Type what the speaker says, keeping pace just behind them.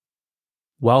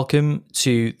Welcome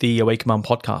to the Awaken Man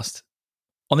podcast.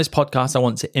 On this podcast, I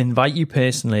want to invite you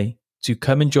personally to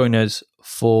come and join us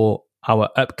for our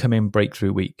upcoming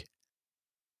Breakthrough Week.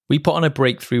 We put on a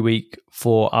Breakthrough Week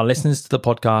for our listeners to the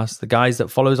podcast, the guys that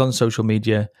follow us on social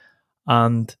media,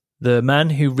 and the men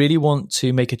who really want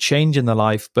to make a change in their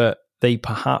life, but they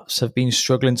perhaps have been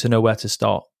struggling to know where to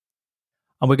start.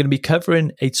 And we're going to be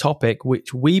covering a topic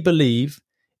which we believe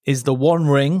is the one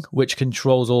ring which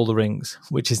controls all the rings,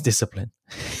 which is discipline.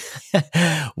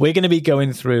 We're going to be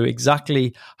going through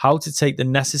exactly how to take the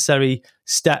necessary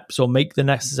steps or make the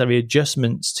necessary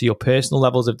adjustments to your personal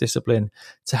levels of discipline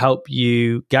to help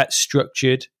you get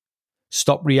structured,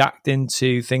 stop reacting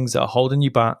to things that are holding you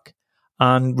back,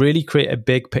 and really create a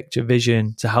big picture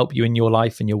vision to help you in your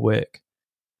life and your work.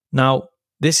 Now,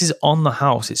 this is on the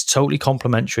house. It's totally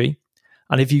complimentary.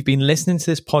 And if you've been listening to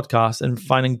this podcast and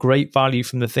finding great value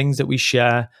from the things that we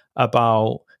share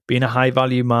about being a high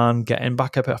value man, getting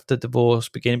back up after divorce,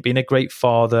 being a great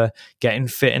father, getting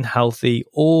fit and healthy,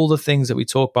 all the things that we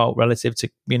talk about relative to,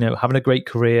 having a great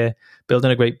career,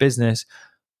 building a great business,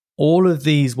 all of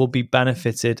these will be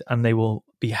benefited and they will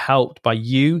be helped by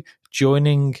you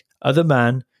joining other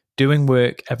men doing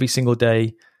work every single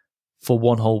day for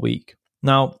one whole week.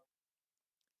 Now,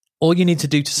 all you need to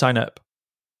do to sign up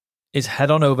is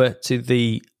head on over to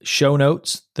the show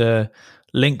notes, the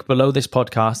link below this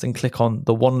podcast, and click on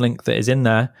the one link that is in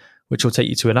there, which will take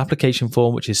you to an application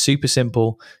form, which is super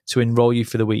simple to enroll you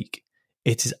for the week.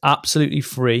 It is absolutely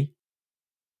free.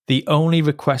 The only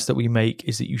request that we make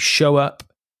is that you show up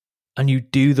and you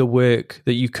do the work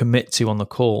that you commit to on the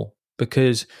call,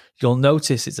 because you'll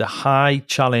notice it's a high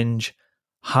challenge,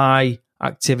 high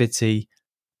activity,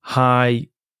 high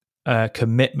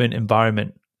commitment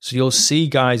environment. So you'll see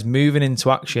guys moving into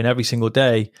action every single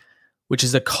day, which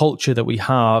is a culture that we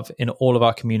have in all of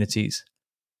our communities.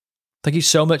 Thank you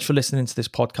so much for listening to this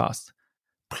podcast.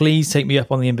 Please take me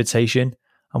up on the invitation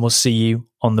and we'll see you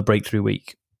on the Breakthrough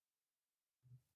Week.